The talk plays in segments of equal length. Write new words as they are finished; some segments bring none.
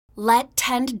Let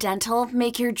Tend Dental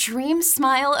make your dream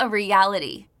smile a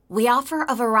reality. We offer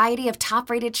a variety of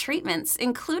top-rated treatments,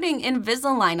 including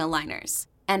Invisalign aligners.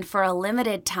 And for a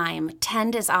limited time,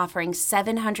 Tend is offering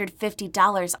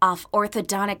 $750 off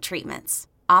orthodontic treatments.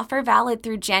 Offer valid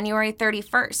through January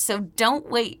 31st, so don't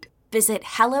wait. Visit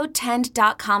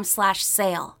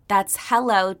hellotend.com/sale. That's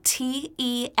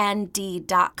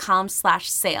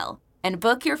hellotend.com/sale. And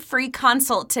book your free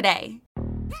consult today.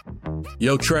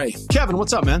 Yo, Trey. Kevin,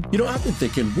 what's up, man? You know, I've been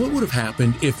thinking, what would have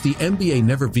happened if the NBA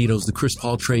never vetoes the Chris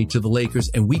Paul trade to the Lakers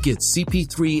and we get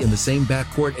CP3 in the same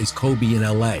backcourt as Kobe in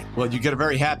LA? Well, you get a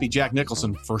very happy Jack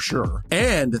Nicholson for sure.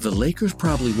 And the Lakers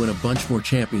probably win a bunch more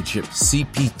championships.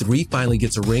 CP3 finally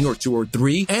gets a ring or two or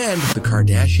three, and the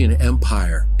Kardashian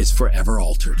empire is forever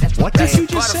altered. What did you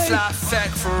just say?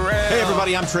 Hey,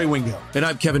 everybody, I'm Trey Wingo. And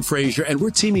I'm Kevin Frazier, and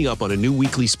we're teaming up on a new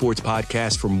weekly sports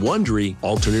podcast from Wondery,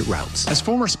 Alternate Routes. As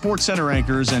former Sports Center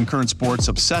anchors and current sports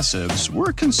obsessives,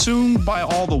 we're consumed by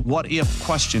all the what-if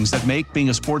questions that make being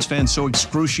a sports fan so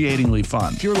excruciatingly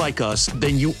fun. If you're like us,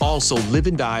 then you also live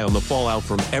and die on the fallout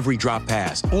from every drop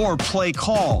pass. Or play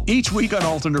call. Each week on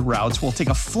Alternate Routes, we'll take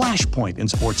a flashpoint in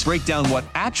sports, break down what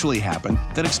actually happened,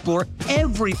 then explore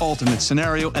every alternate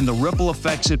scenario and the ripple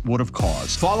effects it would have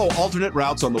caused. Follow Alternate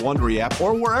Routes on the Wondery app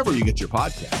or wherever you get your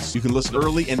podcasts. You can listen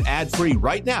early and ad-free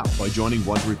right now by joining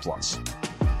Wondery Plus.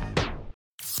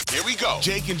 Here we go.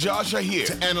 Jake and Josh are here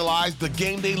to analyze the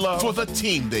game they love for the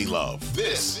team they love.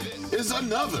 This is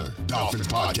another Dolphins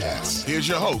podcast. Here's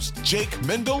your host, Jake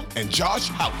Mendel and Josh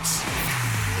Houtz.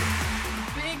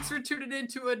 Thanks for tuning in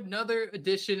to another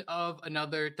edition of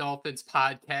another Dolphins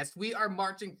podcast. We are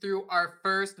marching through our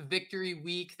first victory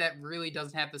week that really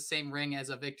doesn't have the same ring as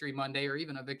a victory Monday or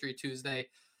even a victory Tuesday.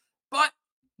 But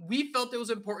we felt it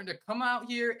was important to come out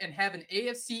here and have an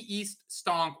AFC East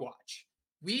stonk watch.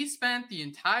 We spent the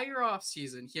entire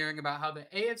offseason hearing about how the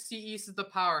AFC East is the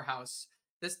powerhouse.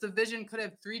 This division could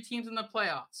have 3 teams in the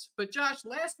playoffs. But Josh,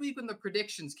 last week when the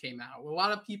predictions came out, a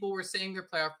lot of people were saying their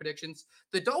playoff predictions.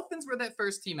 The Dolphins were that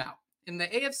first team out. In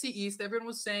the AFC East, everyone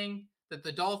was saying that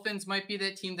the Dolphins might be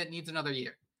that team that needs another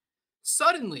year.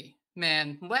 Suddenly,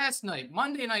 man, last night,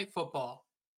 Monday Night Football,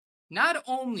 not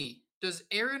only does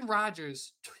Aaron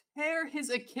Rodgers tear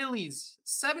his Achilles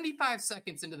 75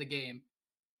 seconds into the game,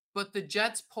 but the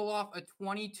Jets pull off a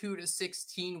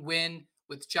 22-16 win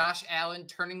with Josh Allen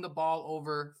turning the ball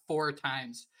over 4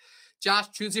 times.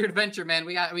 Josh, choose your adventure, man.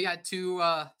 We got two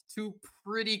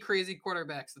pretty crazy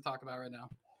quarterbacks to talk about right now.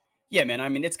 Yeah, man. I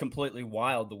mean, it's completely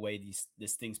wild the way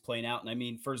this thing's playing out. And I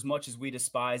mean, for as much as we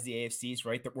despise the AFCs,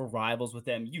 right, that we're rivals with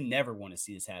them, you never want to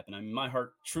see this happen. I mean, my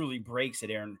heart truly breaks that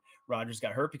Aaron Rodgers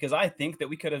got hurt because I think that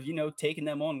we could have, taken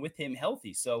them on with him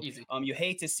healthy. So you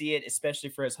hate to see it, especially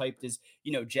for as hyped as,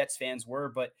 Jets fans were.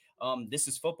 But this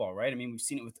is football, right? I mean, we've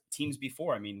seen it with teams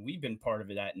before. I mean, we've been part of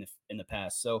that in the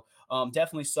past. So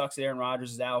definitely sucks that Aaron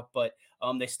Rodgers is out, but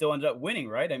they still ended up winning,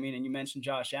 right? I mean, and you mentioned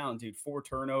Josh Allen, dude, 4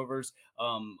 turnovers,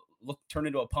 turned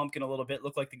into a pumpkin a little bit,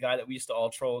 looked like the guy that we used to all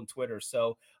troll on Twitter.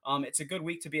 So it's a good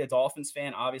week to be a Dolphins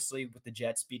fan, obviously with the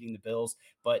Jets beating the Bills,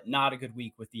 but not a good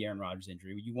week with the Aaron Rodgers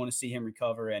injury. You want to see him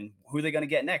recover, and who are they going to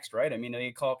get next, right? I mean, are they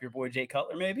call up your boy Jay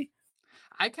Cutler maybe?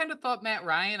 I kind of thought Matt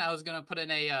Ryan, I was going to put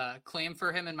in a claim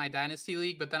for him in my Dynasty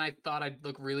League, but then I thought I'd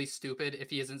look really stupid if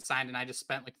he isn't signed and I just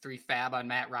spent like 3 fab on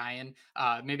Matt Ryan.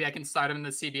 Maybe I can start him in the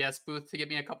CBS booth to get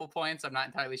me a couple points. I'm not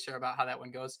entirely sure about how that one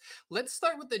goes. Let's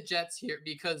start with the Jets here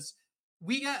because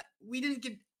we didn't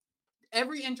get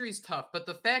every injury is tough, but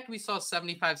the fact we saw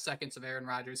 75 seconds of Aaron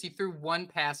Rodgers, he threw 1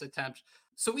 pass attempt.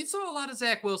 So we saw a lot of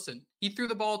Zach Wilson. He threw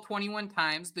the ball 21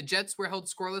 times. The Jets were held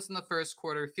scoreless in the first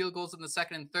quarter, field goals in the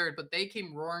second and third, but they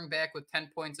came roaring back with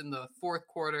 10 points in the fourth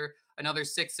quarter, another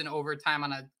 6 in overtime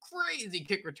on a crazy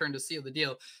kick return to seal the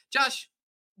deal. Josh,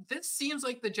 this seems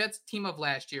like the Jets team of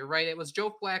last year, right? It was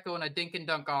Joe Flacco and a dink and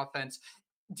dunk offense.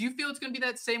 Do you feel it's going to be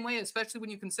that same way, especially when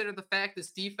you consider the fact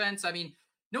this defense, I mean,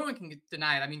 no one can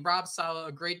deny it. I mean, Rob Saleh,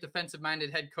 a great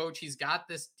defensive-minded head coach. He's got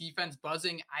this defense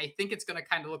buzzing. I think it's going to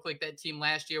kind of look like that team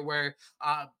last year where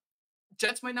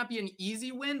Jets might not be an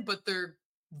easy win, but they're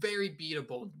very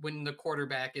beatable when the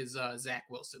quarterback is Zach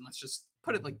Wilson. Let's just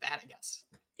put it like that, I guess.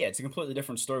 Yeah, it's a completely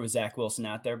different story with Zach Wilson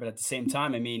out there. But at the same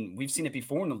time, I mean, we've seen it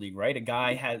before in the league, right?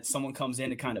 Someone comes in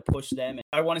to kind of push them. And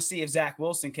I want to see if Zach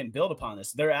Wilson can build upon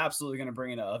this. They're absolutely going to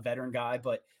bring in a veteran guy.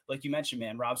 But like you mentioned,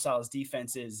 man, Rob Saleh's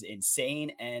defense is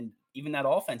insane. And even that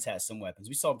offense has some weapons.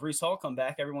 We saw Breece Hall come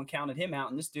back. Everyone counted him out.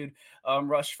 And this dude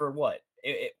rushed for what?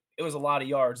 It was a lot of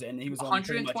yards, and he was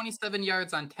 127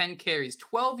 yards on 10 carries,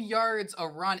 12 yards a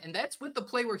run. And that's with the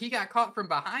play where he got caught from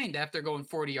behind after going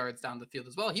 40 yards down the field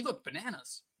as well. He looked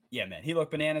bananas. Yeah, man, he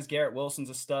looked bananas. Garrett Wilson's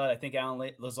a stud. I think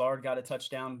Alan Lazard got a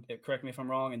touchdown. Correct me if I'm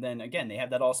wrong. And then again, they have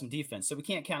that awesome defense, so we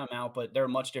can't count them out. But they're a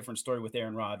much different story with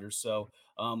Aaron Rodgers. So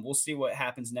we'll see what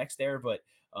happens next there. But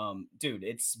dude,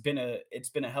 it's been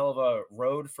a hell of a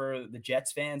road for the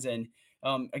Jets fans. And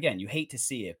again, you hate to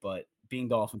see it, but being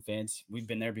Dolphin fans, we've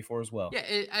been there before as well. Yeah,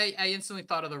 I instantly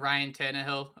thought of the Ryan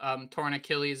Tannehill torn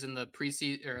Achilles in the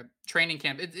preseason or training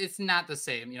camp. It's not the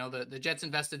same. You know, the Jets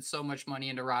invested so much money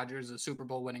into Rodgers, a Super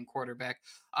Bowl winning quarterback.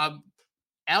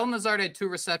 Alan Lazard had 2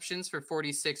 receptions for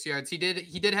 46 yards. He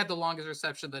did have the longest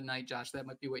reception of the night, Josh. That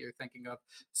might be what you're thinking of.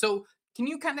 So can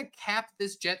you kind of cap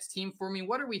this Jets team for me?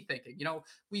 What are we thinking? You know,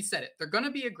 we said it. They're going to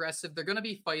be aggressive. They're going to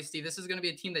be feisty. This is going to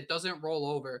be a team that doesn't roll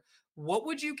over. What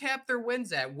would you cap their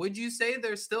wins at? Would you say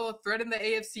they're still a threat in the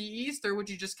AFC East, or would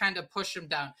you just kind of push them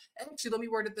down? Actually, let me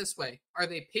word it this way. Are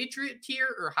they Patriot tier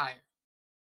or higher?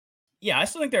 Yeah, I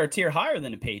still think they're a tier higher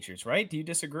than the Patriots, right? Do you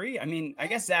disagree? I mean, I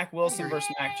guess Zach Wilson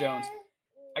versus Mac Jones.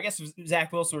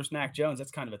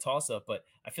 That's kind of a toss-up, but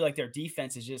I feel like their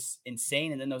defense is just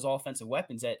insane. And then those offensive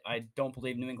weapons that I don't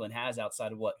believe New England has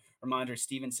outside of what Ramondre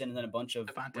Stevenson and then a bunch of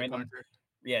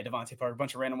Devontae Parker, a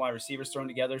bunch of random wide receivers thrown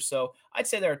together. So I'd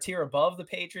say they're a tier above the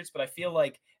Patriots, but I feel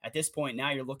like at this point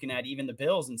now you're looking at even the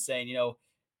Bills and saying, you know,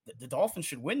 the Dolphins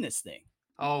should win this thing.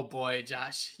 Oh boy,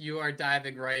 Josh, you are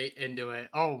diving right into it.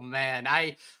 Oh man,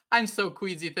 I'm so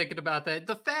queasy thinking about that.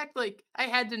 The fact, like, I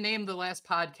had to name the last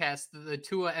podcast the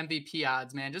Tua MVP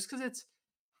odds, man, just because it's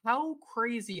how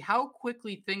crazy, how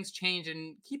quickly things change.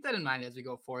 And keep that in mind as we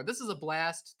go forward. This is a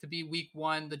blast to be week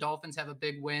 1. The Dolphins have a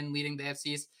big win leading the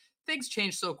AFC. Things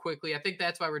change so quickly. I think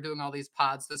that's why we're doing all these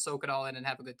pods to soak it all in and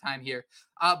have a good time here.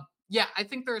 Yeah, I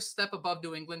think they're a step above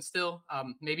New England still.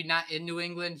 Maybe not in New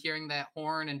England. Hearing that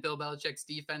Horn and Bill Belichick's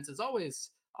defense is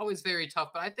always very tough.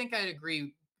 But I think I'd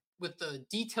agree with the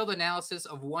detailed analysis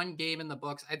of one game in the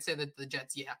books. I'd say that the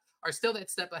Jets, are still that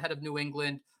step ahead of New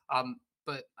England.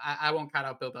 But I won't cut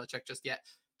out Bill Belichick just yet.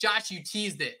 Josh, you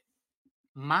teased it.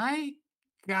 My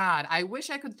God, I wish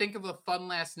I could think of a fun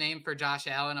last name for Josh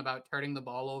Allen about turning the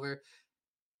ball over.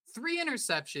 3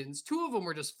 interceptions, 2 of them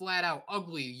were just flat out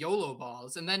ugly YOLO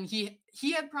balls. And then he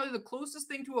had probably the closest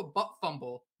thing to a butt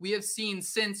fumble we have seen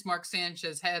since Mark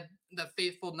Sanchez had the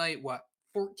faithful night,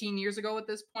 14 years ago at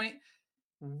this point?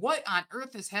 What on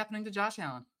earth is happening to Josh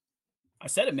Allen? I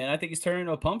said it, man. I think he's turning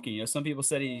into a pumpkin. You know, some people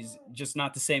said he's just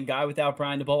not the same guy without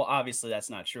Brian DeBoer. Obviously,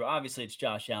 that's not true. Obviously, it's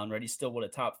Josh Allen, right? He's still a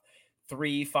top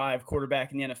 3-5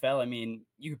 quarterback in the NFL. I mean,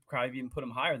 you could probably even put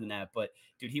him higher than that. But,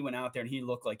 dude, he went out there and he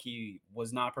looked like he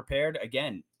was not prepared.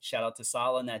 Again, shout out to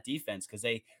Saleh and that defense because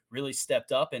they really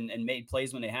stepped up and made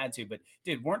plays when they had to. But,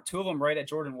 dude, weren't 2 of them right at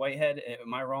Jordan Whitehead?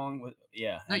 Am I wrong?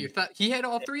 Yeah. No, you thought he had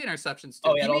all 3 interceptions, too.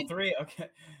 Oh, he had all 3? Okay.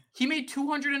 He made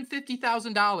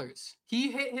 $250,000. He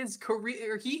hit his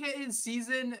career, he hit his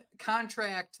season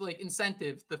contract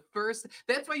incentive.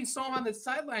 That's why you saw him on the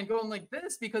sideline going like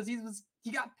this because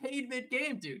he got paid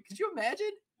mid-game, dude. Could you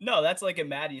imagine? No, that's like in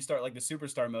Madden. You start like the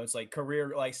superstar mode. It's like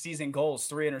career, like season goals,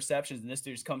 3 interceptions, and this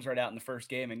dude just comes right out in the first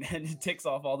game and it ticks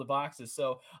off all the boxes.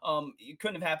 So it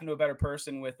couldn't have happened to a better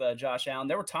person with Josh Allen.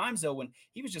 There were times though when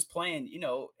he was just playing, you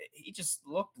know, he just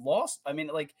looked lost. I mean,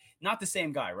 like not the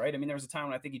same guy, right? I mean, there was a time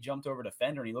when I think he jumped over a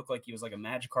defender and he looked like he was like a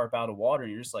Magikarp out of water,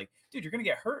 and you're just like, dude, you're gonna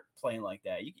get hurt playing like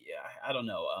that. I don't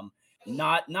know.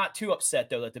 Not too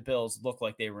upset though that the Bills looked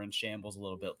like they were in shambles a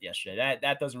little bit yesterday.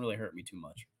 That doesn't really hurt me too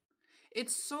much.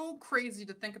 It's so crazy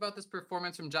to think about this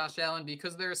performance from Josh Allen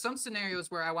because there are some scenarios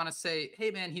where I want to say,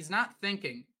 hey, man, he's not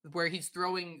thinking, where he's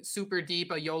throwing super deep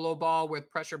a YOLO ball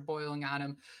with pressure boiling on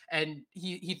him, and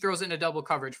he throws it into double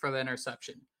coverage for the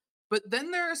interception. But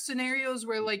then there are scenarios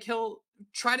where he'll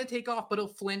try to take off, but he'll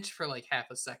flinch for half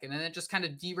a second, and it just kind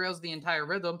of derails the entire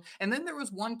rhythm. And then there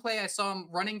was one play I saw him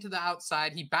running to the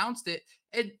outside. He bounced it,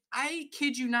 and I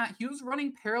kid you not, he was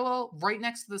running parallel right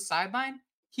next to the sideline.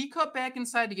 He cut back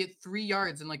inside to get 3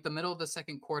 yards in the middle of the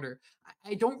second quarter.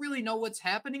 I don't really know what's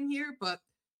happening here, but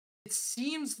it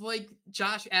seems like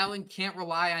Josh Allen can't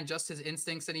rely on just his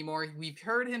instincts anymore. We've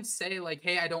heard him say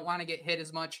hey, I don't want to get hit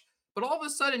as much. But all of a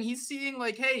sudden he's seeing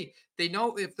hey, they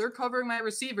know if they're covering my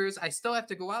receivers, I still have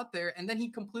to go out there. And then he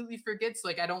completely forgets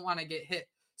I don't want to get hit.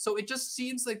 So it just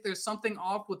seems like there's something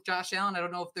off with Josh Allen. I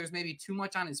don't know if there's maybe too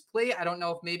much on his plate. I don't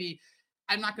know if maybe,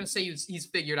 I'm not going to say he's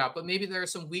figured out, but maybe there are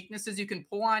some weaknesses you can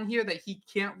pull on here that he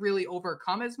can't really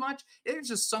overcome as much. It's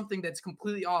just something that's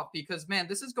completely off because, man,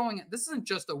 this isn't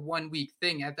just a 1 week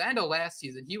thing. At the end of last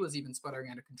season, he was even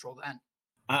sputtering out of control then.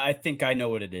 I think I know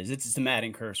what it is. It's the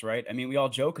Madden curse, right? I mean, we all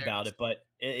joke about it, but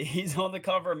he's on the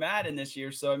cover of Madden this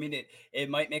year. So, I mean, it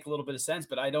might make a little bit of sense,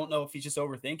 but I don't know if he's just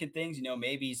overthinking things. You know,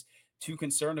 maybe he's too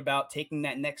concerned about taking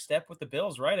that next step with the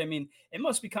Bills, right? I mean, it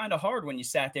must be kind of hard when you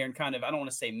sat there and kind of, I don't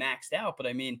want to say maxed out, but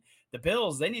I mean, the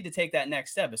Bills, they need to take that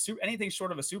next step. Anything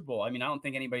short of a Super Bowl, I mean, I don't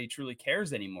think anybody truly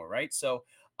cares anymore, right? So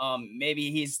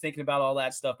maybe he's thinking about all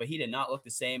that stuff, but he did not look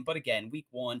the same. But again, week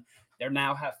one, they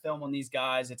now have film on these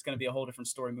guys. It's going to be a whole different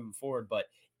story moving forward. But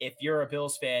if you're a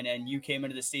Bills fan and you came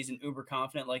into the season uber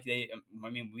confident, like I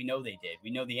mean, we know they did.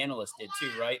 We know the analysts did too,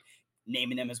 right?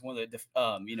 Naming them as one of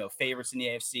the favorites in the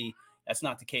AFC. That's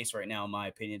not the case right now, in my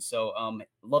opinion. So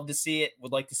love to see it.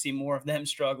 Would like to see more of them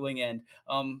struggling. And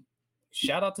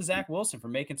shout out to Zach Wilson for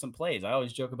making some plays. I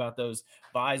always joke about those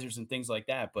visors and things like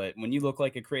that. But when you look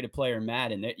like a creative player in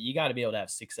Madden, you got to be able to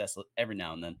have success every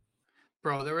now and then.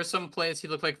 Bro, there were some plays he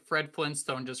looked like Fred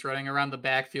Flintstone just running around the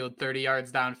backfield 30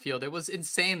 yards downfield. It was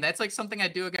insane. That's like something I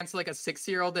do against like a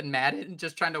 6-year-old in Madden,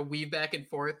 just trying to weave back and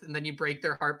forth, and then you break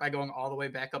their heart by going all the way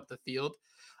back up the field.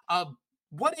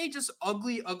 What a just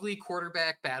ugly, ugly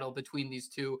quarterback battle between these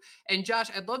two. And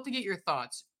Josh, I'd love to get your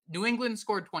thoughts. New England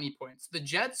scored 20 points. The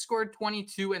Jets scored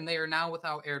 22, and they are now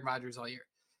without Aaron Rodgers all year.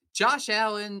 Josh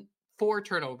Allen, 4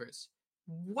 turnovers.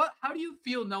 How do you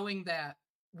feel knowing that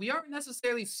we aren't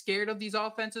necessarily scared of these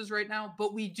offenses right now,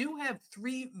 but we do have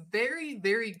 3 very,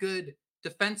 very good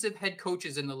defensive head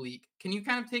coaches in the league? Can you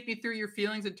kind of take me through your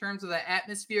feelings in terms of the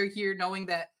atmosphere here, knowing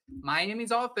that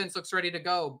Miami's offense looks ready to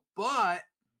go, but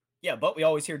yeah, but we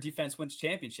always hear defense wins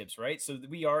championships, right? So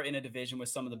we are in a division with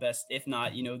some of the best, if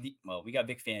not, we got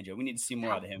Vic Fangio. We need to see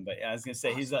more out of him. But I was gonna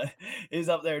say he's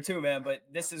up there too, man. But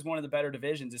this is one of the better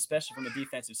divisions, especially from a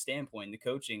defensive standpoint, the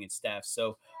coaching and staff.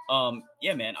 So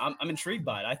yeah, man, I'm intrigued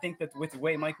by it. I think that with the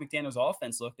way Mike McDaniel's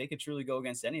offense looked, they could truly go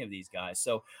against any of these guys.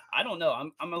 So I don't know.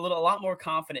 I'm a lot more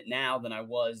confident now than I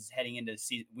was heading into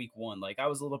week one. Like I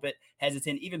was a little bit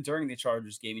hesitant even during the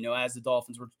Chargers game, as the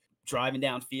Dolphins were driving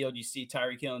downfield, you see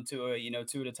Tyreek Hill and Tua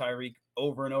to Tyreek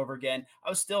over and over again. I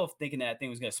was still thinking that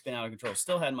thing was going to spin out of control.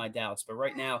 Still had my doubts, but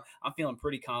right now I'm feeling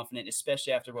pretty confident,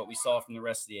 especially after what we saw from the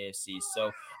rest of the AFC.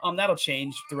 So that'll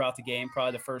change throughout the game.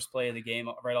 Probably the first play of the game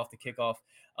right off the kickoff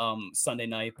Sunday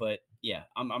night. But yeah,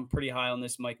 I'm pretty high on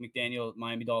this Mike McDaniel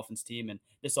Miami Dolphins team and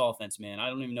this offense, man. I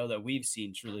don't even know that we've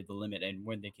seen truly the limit and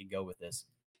when they can go with this.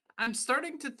 I'm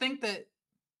starting to think that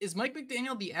is Mike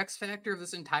McDaniel the X factor of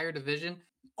this entire division?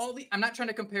 I'm not trying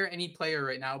to compare any player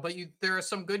right now, but there are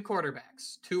some good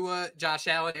quarterbacks. Tua, Josh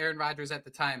Allen, Aaron Rodgers at the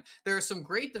time. There are some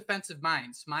great defensive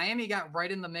minds. Miami got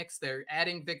right in the mix there,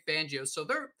 adding Vic Fangio. So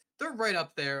they're right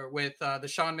up there with the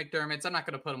Sean McDermotts. I'm not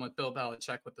going to put them with Bill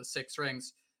Belichick with the 6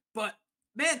 rings. But,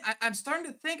 man, I'm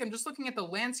starting to think, I'm just looking at the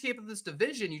landscape of this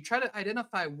division. You try to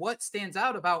identify what stands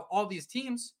out about all these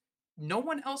teams. No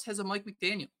one else has a Mike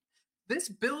McDaniel. This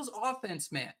Bills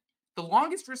offense, man. The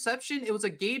longest reception, it was a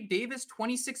Gabe Davis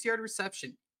 26-yard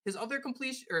reception.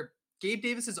 Gabe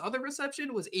Davis's other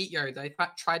reception was 8 yards. I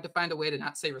tried to find a way to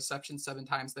not say reception 7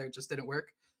 times there. It just didn't work.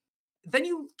 Then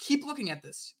you keep looking at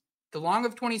this. The long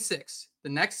of 26. The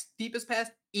next deepest pass,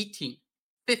 18,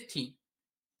 15,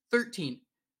 13.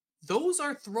 Those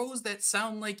are throws that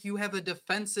sound like you have a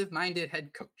defensive-minded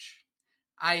head coach.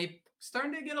 I'm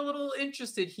starting to get a little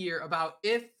interested here about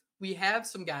if we have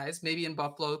some guys, maybe in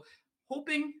Buffalo,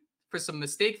 hoping for some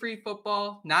mistake-free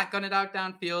football, not gun it out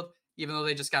downfield, even though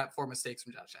they just got 4 mistakes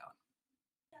from Josh Allen.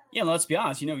 Yeah, let's be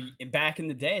honest. Back in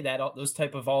the day, those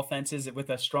type of offenses with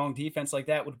a strong defense like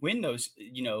that would win those,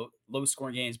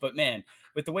 low-scoring games. But man,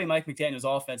 with the way Mike McDaniel's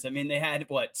offense, I mean, they had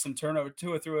some turnover.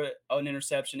 Tua threw an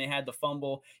interception. They had the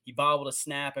fumble. He bobbled a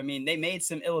snap. I mean, they made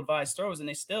some ill-advised throws, and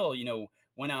they still,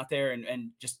 went out there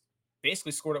and just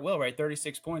basically scored at will, right?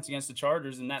 36 points against the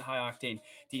Chargers and that high-octane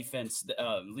defense,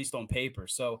 at least on paper.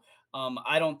 So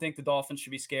I don't think the Dolphins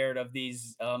should be scared of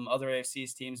these other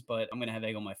AFC's teams, but I'm going to have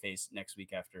egg on my face next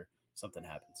week after something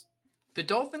happens. The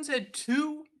Dolphins had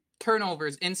 2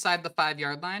 turnovers inside the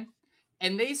 5-yard line,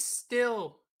 and they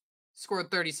still scored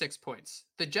 36 points.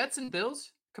 The Jets and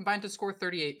Bills combined to score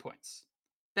 38 points.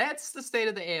 That's the state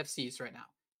of the AFCs right now.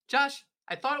 Josh,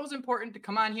 I thought it was important to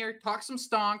come on here, talk some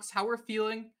stonks, how we're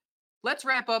feeling. Let's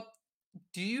wrap up.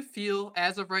 Do you feel,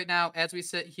 as of right now, as we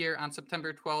sit here on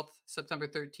September 12th, September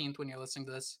 13th, when you're listening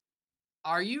to this,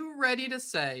 are you ready to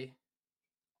say,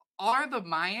 are the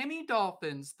Miami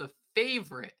Dolphins the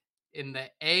favorite in the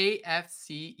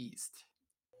AFC East?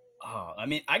 Oh, I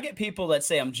mean, I get people that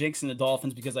say I'm jinxing the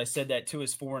Dolphins because I said that Tua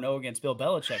is 4-0 against Bill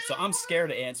Belichick. So I'm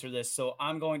scared to answer this. So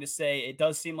I'm going to say it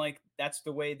does seem like that's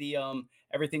the way the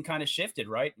everything kind of shifted,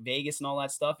 right? Vegas and all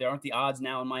that stuff. There aren't the odds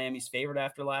now in Miami's favorite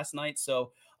after last night.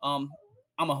 So I'm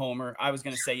a homer. I was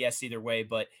going to say yes either way,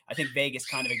 but I think Vegas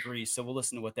kind of agrees. So we'll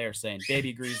listen to what they're saying. Baby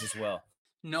agrees as well.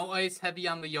 No ice, heavy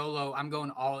on the YOLO. I'm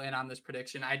going all in on this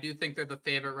prediction. I do think they're the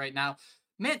favorite right now.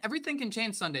 man, everything can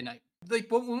change Sunday night. Like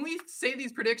when we say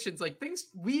these predictions, like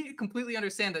we completely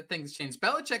understand that things change.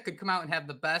 Belichick could come out and have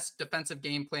the best defensive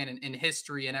game plan in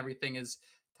history, and everything is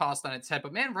tossed on its head.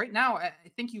 But man, right now, I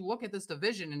think you look at this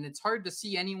division, and it's hard to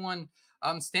see anyone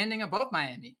standing above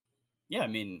Miami. Yeah, I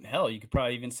mean, hell, you could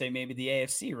probably even say maybe the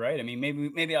AFC, right? I mean,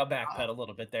 maybe I'll backpedal a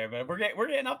little bit there, but we're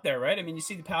getting up there, right? I mean, you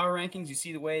see the power rankings, you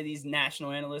see the way these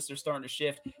national analysts are starting to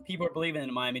shift. People are believing in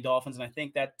the Miami Dolphins, and I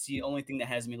think that's the only thing that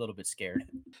has me a little bit scared.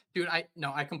 Dude,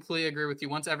 I completely agree with you.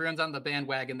 Once everyone's on the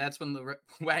bandwagon, that's when the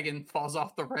wagon falls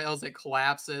off the rails, it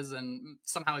collapses and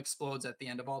somehow explodes at the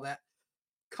end of all that.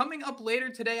 Coming up later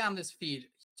today on this feed,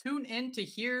 tune in to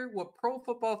hear what Pro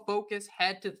Football Focus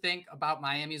had to think about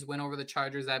Miami's win over the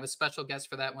Chargers. I have a special guest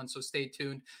for that one, so stay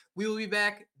tuned. We will be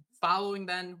back following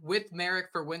then with Merrick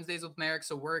for Wednesdays with Merrick,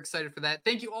 so we're excited for that.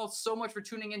 Thank you all so much for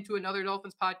tuning into another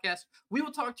Dolphins podcast. We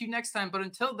will talk to you next time, but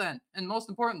until then, and most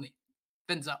importantly,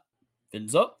 fins up.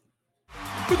 Fins up.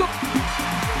 Fins up.